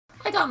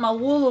I got my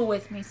Wooloo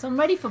with me, so I'm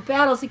ready for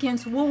battles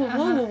against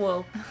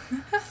Woo.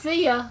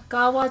 See ya.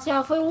 Gotta watch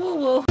out for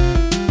Woo.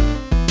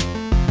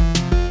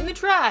 In the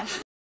trash.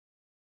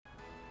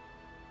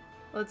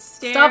 Let's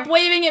stare. Stop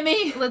waving at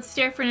me. Let's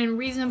stare for an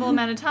unreasonable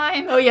amount of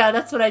time. Oh yeah,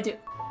 that's what I do.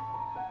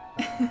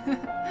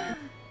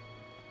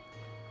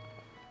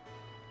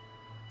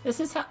 This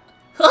is how...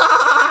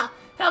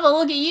 Have a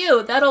look at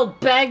you! That old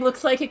bag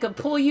looks like it could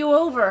pull you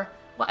over.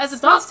 What? As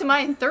opposed to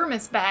my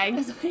thermos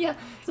bag. Yeah,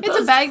 it's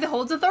a bag that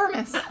holds a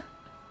thermos.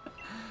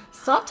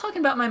 Stop talking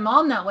about my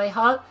mom that way,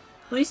 Hop.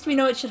 At least we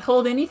know it should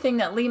hold anything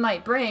that Lee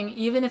might bring,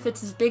 even if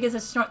it's as big as a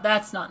snort.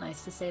 That's not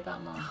nice to say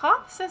about Mom.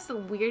 Hop says the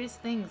weirdest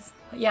things.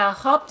 Yeah,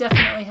 Hop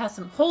definitely has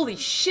some... Holy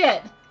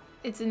shit!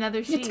 It's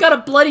another sheep. It's got a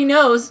bloody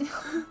nose!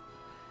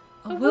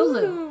 A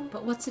Wooloo.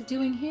 But what's it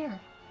doing here?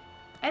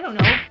 I don't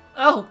know.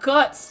 Oh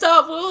god,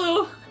 stop,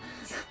 Wooloo!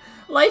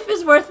 Life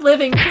is worth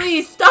living,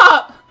 please,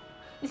 stop!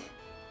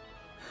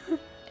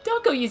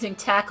 Don't go using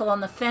tackle on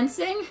the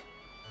fencing.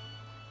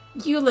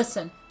 You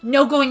listen.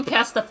 No going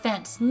past the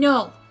fence.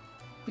 No!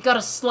 We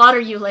gotta slaughter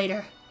you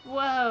later.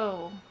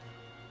 Whoa.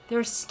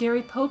 There's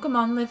scary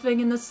Pokemon living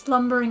in the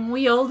slumbering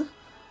weald.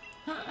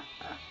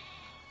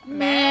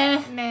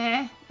 Meh.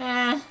 Meh.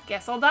 Eh.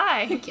 Guess I'll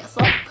die. Guess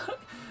I'll...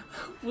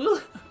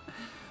 Wooloo.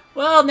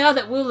 Well, now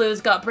that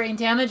Wooloo's got brain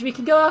damage, we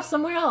can go off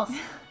somewhere else.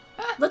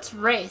 Let's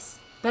race.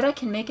 Bet I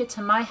can make it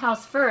to my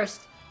house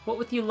first. What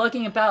with you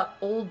lugging about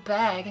old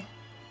bag?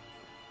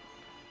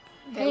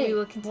 That we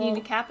will continue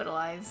to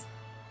capitalize.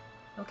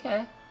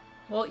 Okay.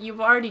 Well,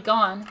 you've already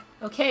gone.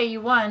 Okay,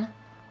 you won.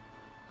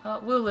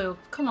 Wooloo,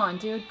 come on,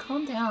 dude.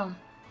 Calm down.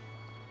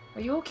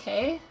 Are you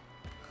okay?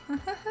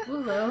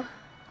 Wooloo.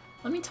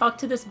 Let me talk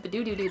to this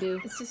badoo-doo-doo-doo.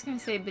 It's just gonna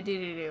say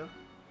badoo-doo-doo.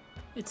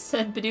 It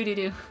said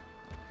badoo-doo-doo.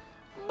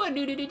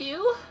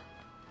 Badoo-doo-doo-doo.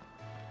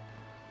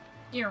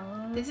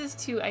 This is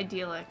too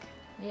idyllic.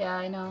 Yeah,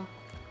 I know.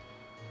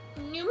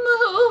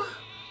 Moo.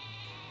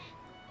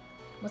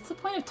 What's the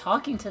point of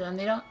talking to them?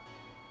 They don't...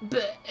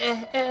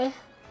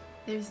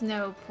 There's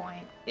no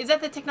point. Is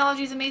that the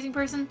technology's amazing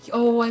person?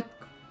 Oh,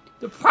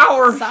 the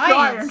power of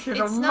science is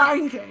it's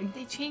amazing.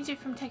 They changed it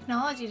from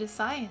technology to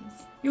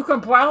science. You can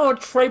battle and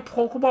trade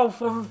Pokemon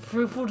for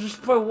people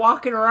just by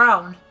walking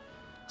around.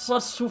 So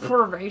that's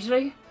super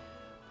amazing.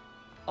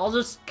 I'll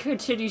just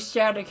continue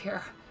standing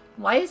here.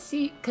 Why is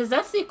he... Because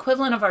that's the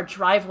equivalent of our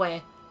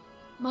driveway.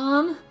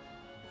 Mom,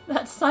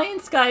 that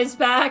science guy's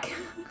back.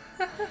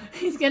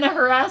 He's gonna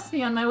harass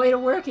me on my way to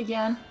work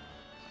again.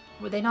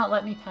 Would they not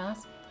let me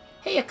pass?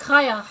 Hey,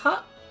 Akaya,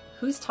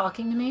 who's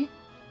talking to me?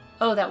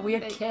 Oh, that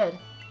weird kid.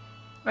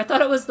 I thought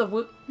it was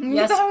the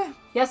Yes,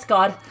 yes,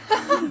 God.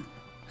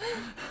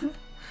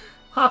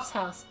 Hop's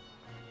house.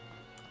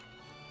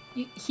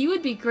 He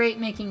would be great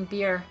making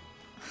beer.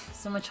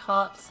 So much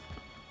hops.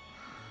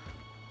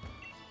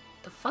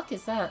 The fuck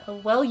is that? A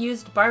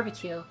well-used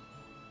barbecue.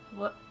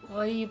 What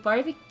are you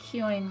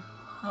barbecuing,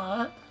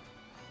 Hop?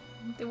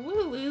 The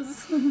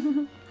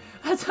Wooloos.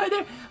 That's why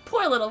they're...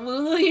 Poor little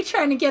Wooloo, you're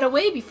trying to get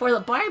away before the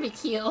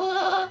barbecue.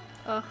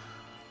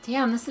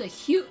 Damn, this is a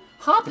huge...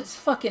 Hop is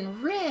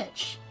fucking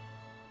rich.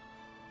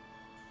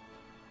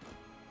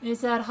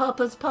 Is that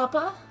Hoppa's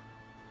papa?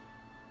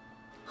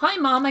 Hi,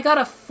 Mom, I got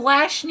a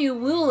flash new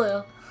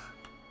Wooloo.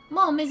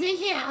 Mom, is it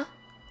here?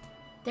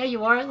 There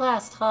you are at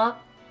last,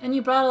 Hop. And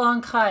you brought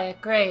along Kaya.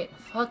 Great.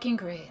 Fucking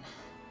great.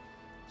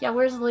 Yeah,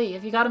 where's Lee?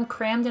 Have you got him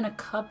crammed in a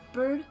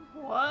cupboard?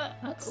 What?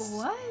 That's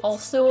what?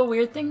 Also a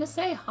weird thing to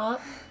say,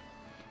 Hop.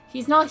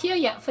 He's not here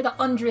yet for the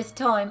 100th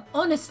time.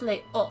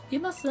 Honestly, you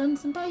must learn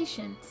some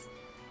patience.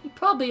 He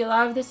probably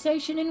arrived at the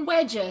station in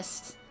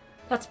Wedgist.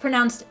 That's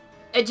pronounced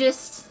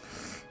Edgist.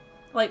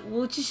 Like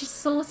Worcestershire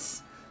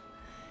sauce.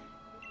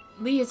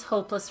 Lee is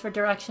hopeless for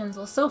directions.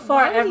 Well, so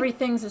far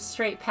everything's a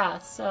straight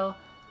path, so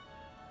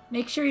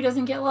make sure he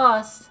doesn't get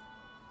lost.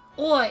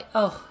 Oi!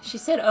 Oh, she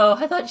said oh.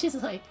 I thought she's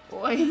like,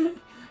 oi.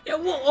 It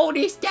won't all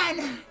this done.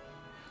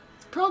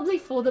 It's probably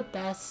for the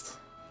best.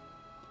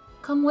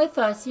 Come with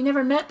us. You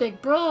never met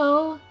Big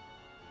Bro.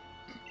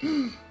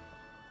 Okay.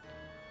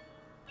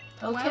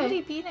 Why would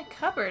he be in a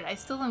cupboard? I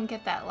still don't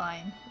get that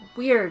line.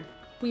 Weird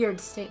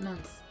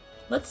statements.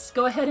 Let's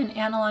go ahead and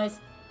analyze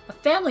a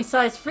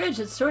family-sized fridge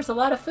that stores a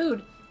lot of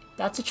food.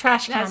 That's a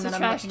trash can. That's a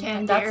trash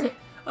can, That's it.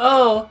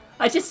 Oh,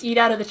 I just eat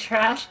out of the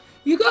trash.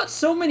 You got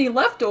so many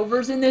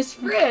leftovers in this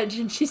fridge.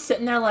 And she's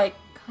sitting there like,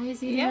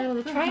 Kaya's eating out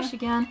of the trash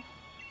again.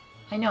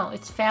 I know,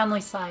 it's family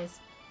size.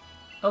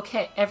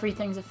 Okay,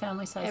 everything's a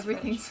family size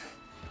Everything's...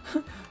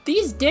 fridge.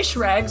 These dish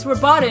rags were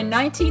bought in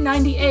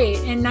 1998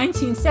 and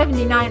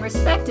 1979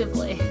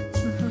 respectively.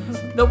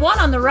 The one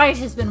on the right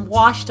has been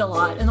washed a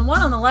lot, and the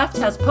one on the left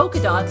has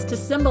polka dots to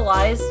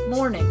symbolize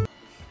mourning.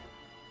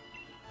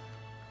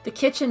 The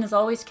kitchen is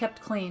always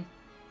kept clean.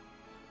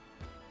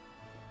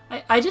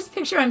 I just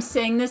picture I'm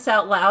saying this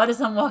out loud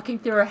as I'm walking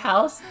through her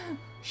house.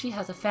 She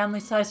has a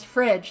family-sized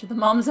fridge. The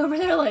mom's over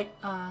there like,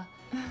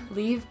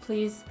 leave,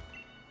 please.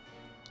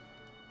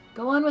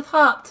 Go on with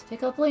Hop to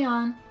pick up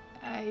Leon.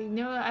 I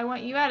know I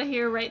want you out of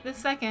here right this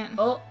second.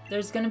 Oh,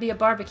 there's gonna be a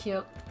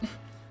barbecue.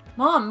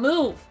 Mom,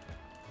 move!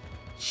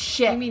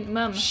 Shit. You mean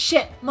Mum?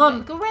 Shit,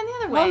 Mum. Go around the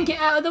other way. Mum,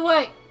 get out of the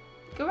way.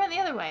 Go around the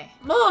other way.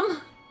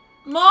 Mom!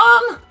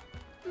 Mom!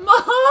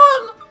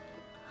 Mom!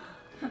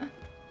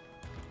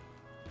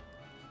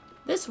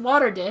 This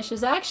water dish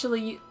is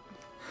actually...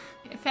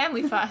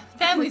 Family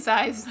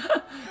size.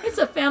 It's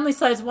a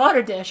family-sized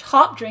water dish.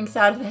 Hop drinks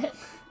out of it.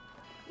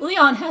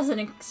 Leon has an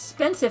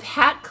expensive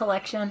hat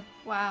collection.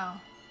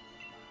 Wow.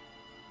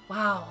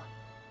 Wow.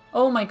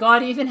 Oh my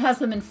god, he even has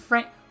them in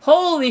frame.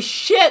 Holy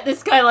shit,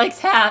 this guy likes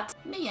hats.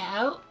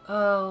 Meow.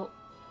 Oh,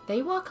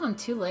 they walk on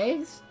 2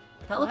 legs?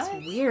 That looks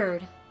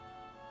weird.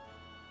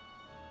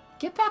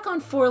 Get back on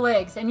 4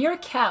 legs. And you're a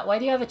cat. Why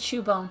do you have a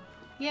chew bone?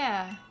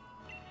 Yeah.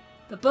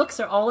 The books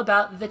are all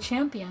about the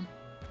champion.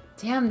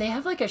 Damn, they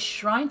have like a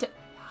shrine to...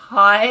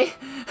 Hi.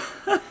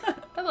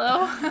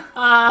 Hello.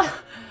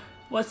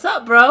 What's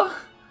up, bro?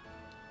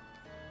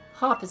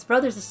 Hop, his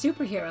brother's a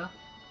superhero.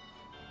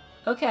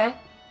 Okay.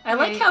 I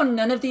like how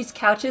none of these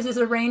couches is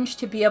arranged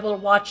to be able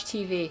to watch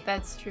TV.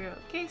 That's true.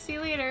 Okay, see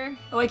you later.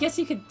 Oh, I guess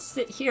you could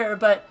sit here,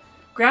 but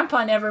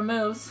Grandpa never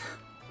moves.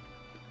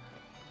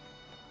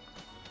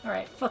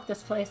 Alright, fuck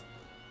this place.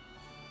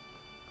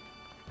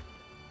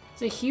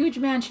 It's a huge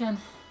mansion.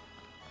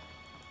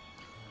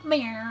 What'd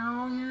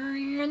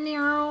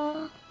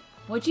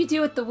you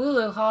do with the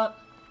Wooloo, Hop?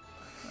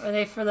 Are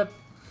they for the...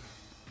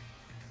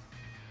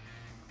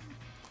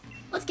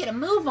 Let's get a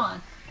move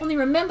on. Only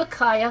remember,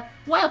 Kaya,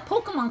 wild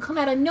Pokemon come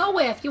out of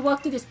nowhere if you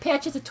walk through this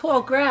patches of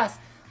tall grass.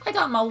 I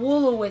got my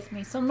Wooloo with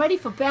me, so I'm ready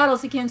for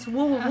battles against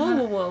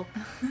Woo-Woo-Woo-Woo-Woo.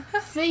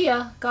 See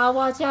ya. Gotta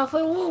watch out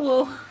for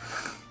Woo-Woo.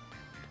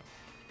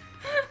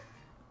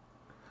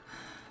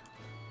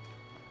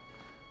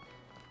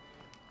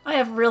 I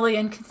have really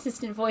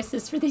inconsistent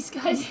voices for these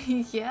guys.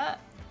 Yeah.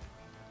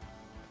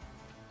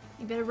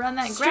 You better run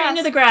that grass. Straight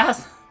into the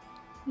grass.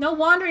 No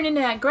wandering into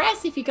that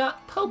grass if you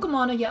got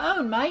Pokemon of your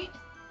own, mate.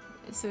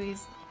 So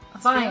he's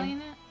Fine.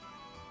 Australian it?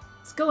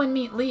 Let's go and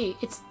meet Lee.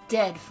 It's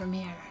dead from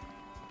here.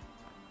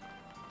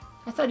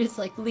 I thought it's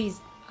like Lee's...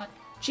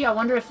 gee, I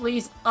wonder if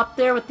Lee's up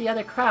there with the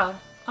other crowd.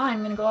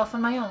 I'm gonna go off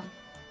on my own.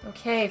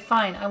 Okay,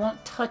 fine. I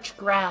won't touch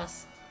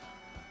grass.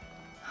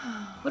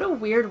 What a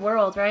weird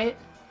world, right?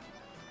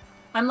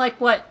 I'm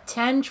like, what,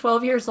 10,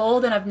 12 years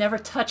old and I've never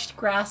touched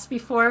grass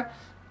before?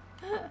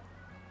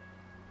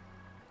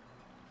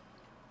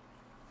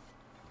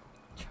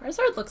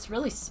 Charizard looks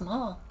really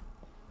small.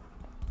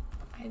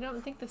 I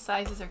don't think the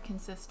sizes are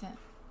consistent.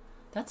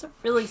 That's a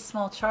really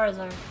small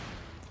Charizard.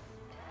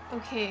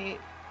 Okay.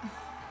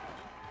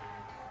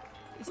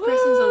 This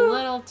person's a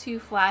little too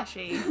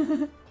flashy.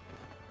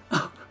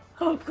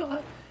 Oh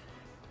god.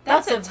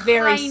 That's a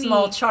very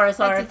small Charizard.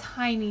 That's a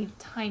tiny,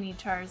 tiny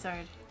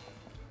Charizard.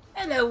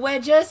 Hello,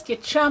 Wedges. Your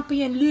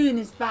champion Loon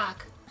is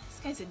back. This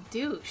guy's a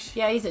douche.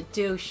 Yeah, he's a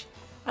douche.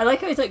 I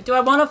like how he's like, do I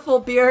want a full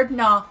beard?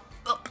 No.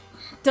 Oh,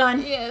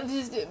 done. Yeah,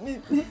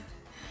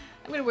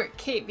 I'm gonna wear a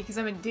cape because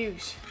I'm a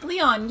douche.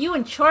 Leon, you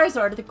and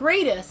Charizard are the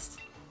greatest.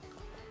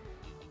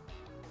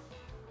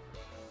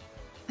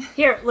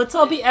 Here, let's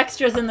all be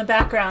extras in the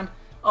background.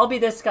 I'll be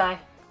this guy.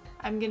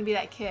 I'm gonna be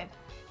that kid.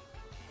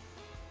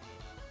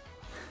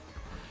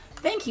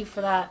 Thank you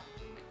for that.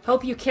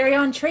 Hope you carry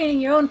on training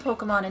your own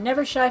Pokemon and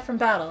never shy from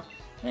battle.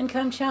 Then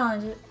come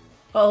challenge it.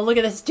 Oh, look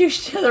at this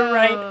douche to the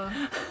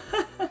right.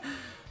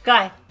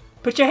 Guy,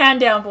 put your hand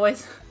down,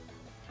 boys.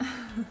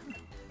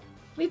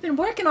 We've been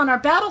working on our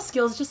battle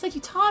skills just like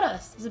you taught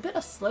us. There's a bit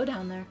of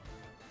slowdown there.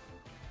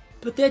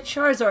 But that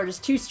Charizard is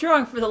too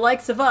strong for the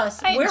likes of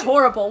us. We're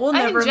horrible. We'll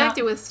never inject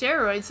it with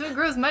steroids, so it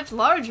grows much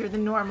larger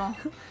than normal.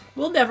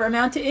 We'll never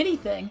amount to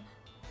anything.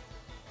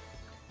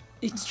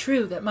 It's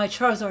true that my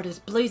Charizard is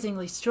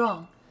blazingly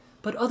strong,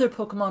 but other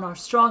Pokemon are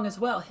strong as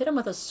well. Hit him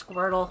with a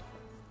Squirtle.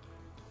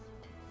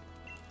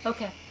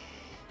 Okay.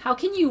 How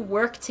can you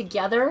work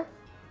together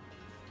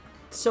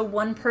so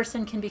one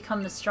person can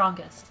become the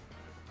strongest?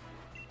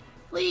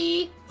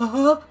 Lee!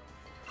 Ha!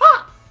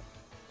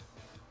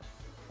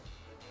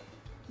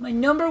 My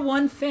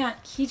 #1 fan,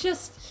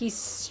 he's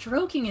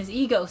stroking his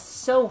ego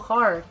so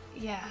hard.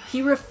 Yeah.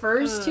 He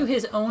refers to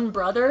his own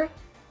brother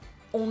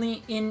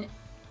only in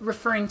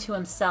referring to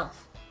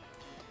himself.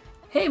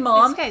 Hey,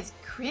 Mom. This guy's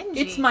cringy.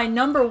 It's my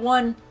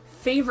 #1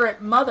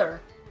 favorite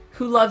mother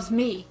who loves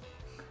me.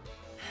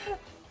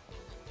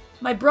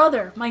 My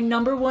brother, my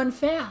 #1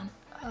 fan.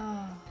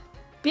 Oh.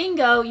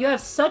 Bingo, you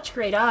have such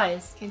great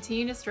eyes.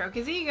 Continue to stroke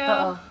his ego.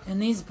 Uh-oh, and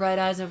these bright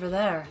eyes over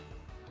there.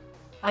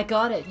 I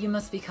got it. You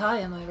must be Kai,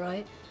 am I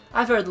right?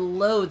 I've heard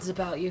loads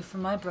about you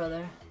from my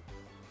brother.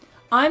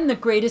 I'm the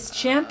greatest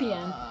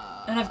champion,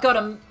 and I've got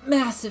a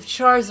massive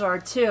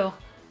Charizard, too.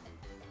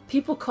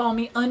 People call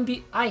me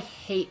I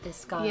hate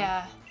this guy.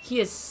 Yeah. He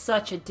is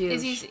such a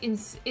douche.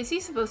 Is he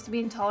supposed to be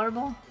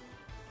intolerable?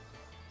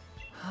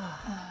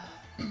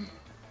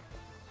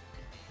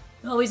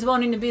 Always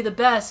wanting to be the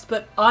best,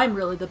 but I'm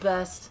really the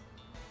best.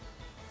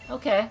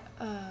 Okay.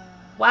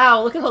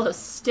 Wow, look at all those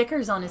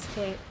stickers on his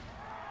cape.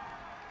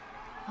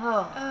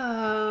 Oh.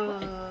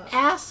 What an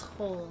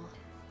asshole.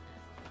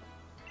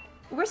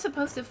 We're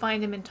supposed to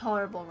find him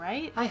intolerable,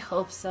 right? I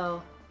hope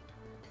so.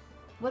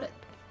 What a...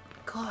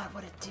 god,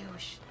 what a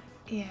douche.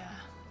 Yeah.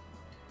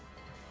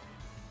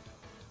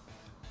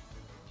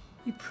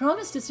 You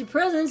promised us a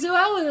present, so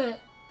out with it.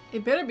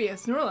 It better be a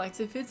Snorlax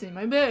if it's in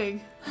my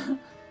bag.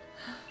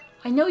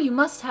 I know you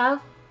must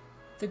have.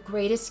 The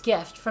greatest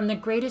gift from the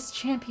greatest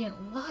champion.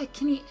 Why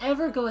can he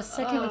ever go a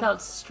second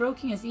without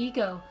stroking his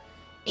ego?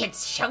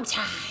 It's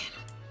showtime!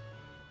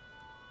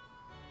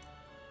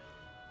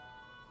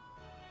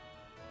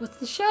 What's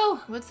the show?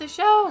 What's the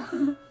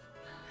show?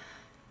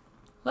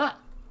 What?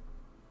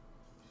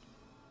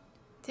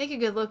 Take a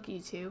good look, you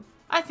two.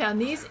 I found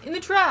these in the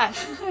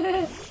trash.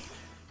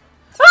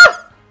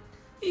 Ah!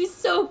 He's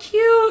so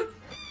cute!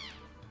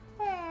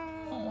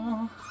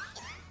 Aww.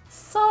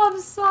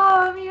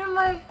 Sob,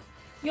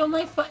 you're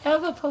my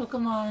forever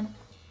Pokemon.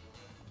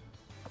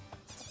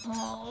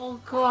 Oh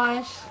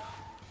gosh.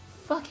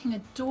 Fucking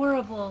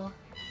adorable.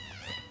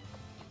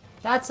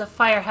 That's a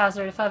fire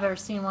hazard if I've ever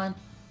seen one.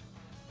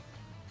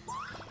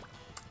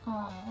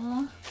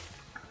 Aww.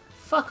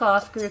 Fuck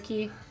off,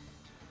 Grookey.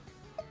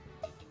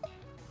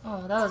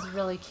 Oh, that was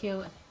really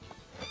cute.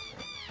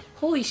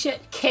 Holy shit,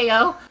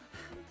 KO!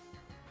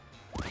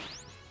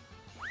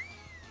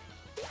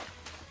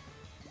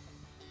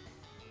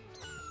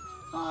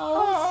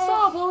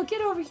 Oh, Sobble,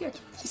 get over here.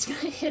 Just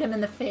gonna hit him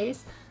in the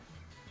face.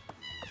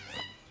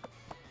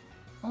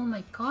 Oh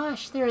my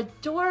gosh, they're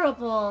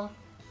adorable.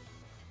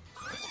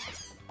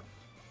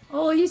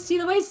 Oh, you see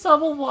the way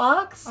Sobble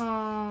walks?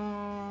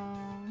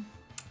 Oh,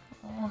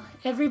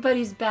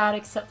 everybody's bad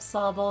except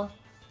Sobble.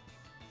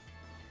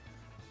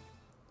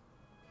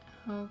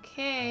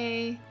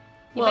 Okay.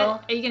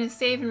 Well, are you gonna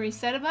save and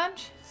reset a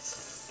bunch?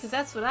 Because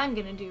that's what I'm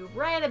gonna do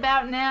right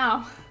about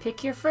now.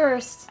 Pick your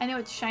first. I know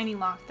it's shiny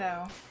lock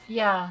though.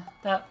 Yeah,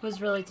 that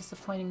was really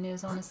disappointing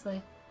news,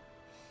 honestly.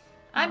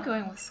 I'm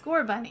going with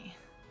Score Bunny.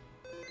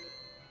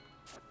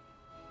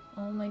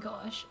 Oh my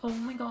gosh, oh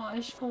my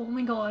gosh, oh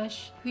my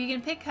gosh. Who you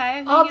gonna pick,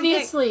 Kaya?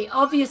 Obviously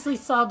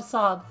Sob.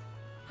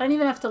 I don't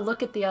even have to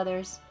look at the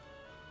others.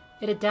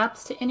 It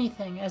adapts to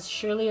anything as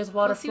surely as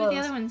water Let's flows. see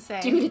what the other ones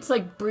say. Dude, it's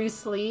like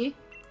Bruce Lee.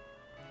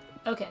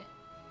 Okay.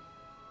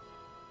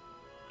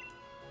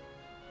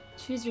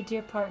 Choose your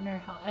dear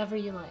partner however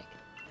you like.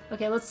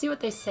 Okay, let's see what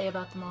they say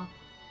about them all.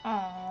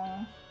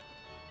 Aww.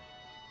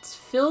 It's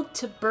filled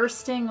to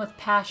bursting with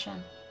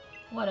passion.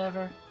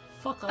 Whatever.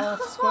 Fuck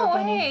off, Score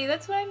Bunny. Hey,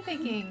 that's what I'm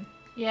thinking.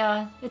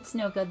 Yeah, it's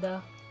no good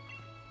though.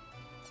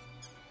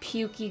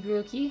 Pukey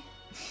Grookey.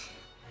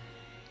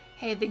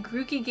 Hey, the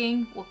Grookey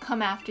gang will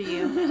come after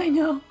you. I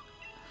know.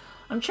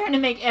 I'm trying to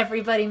make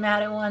everybody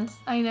mad at once.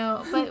 I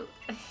know, but...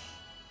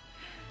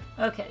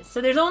 Okay, so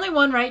there's only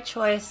one right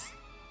choice.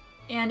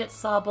 And it's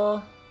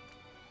Sobble.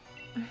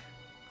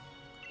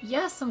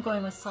 Yes, I'm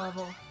going with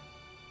Sobble.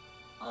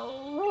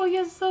 Oh,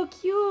 you're so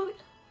cute.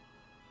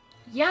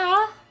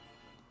 Yeah.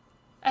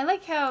 I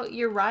like how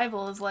your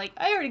rival is like,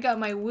 I already got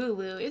my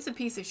Wooloo. It's a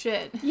piece of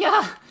shit.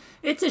 Yeah,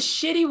 it's a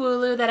shitty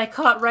Wooloo that I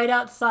caught right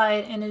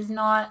outside and is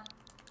not...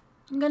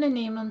 I'm gonna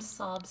name him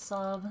Sob.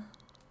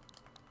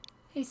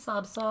 Hey,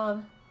 Sob.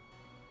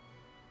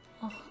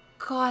 Oh,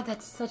 God,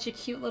 that's such a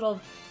cute little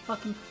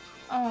fucking...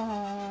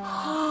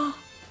 Oh,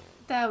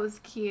 that was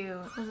cute.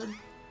 That was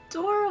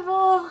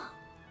adorable.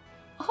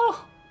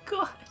 Oh,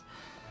 God.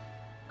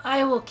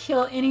 I will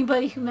kill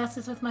anybody who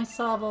messes with my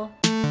Sobble.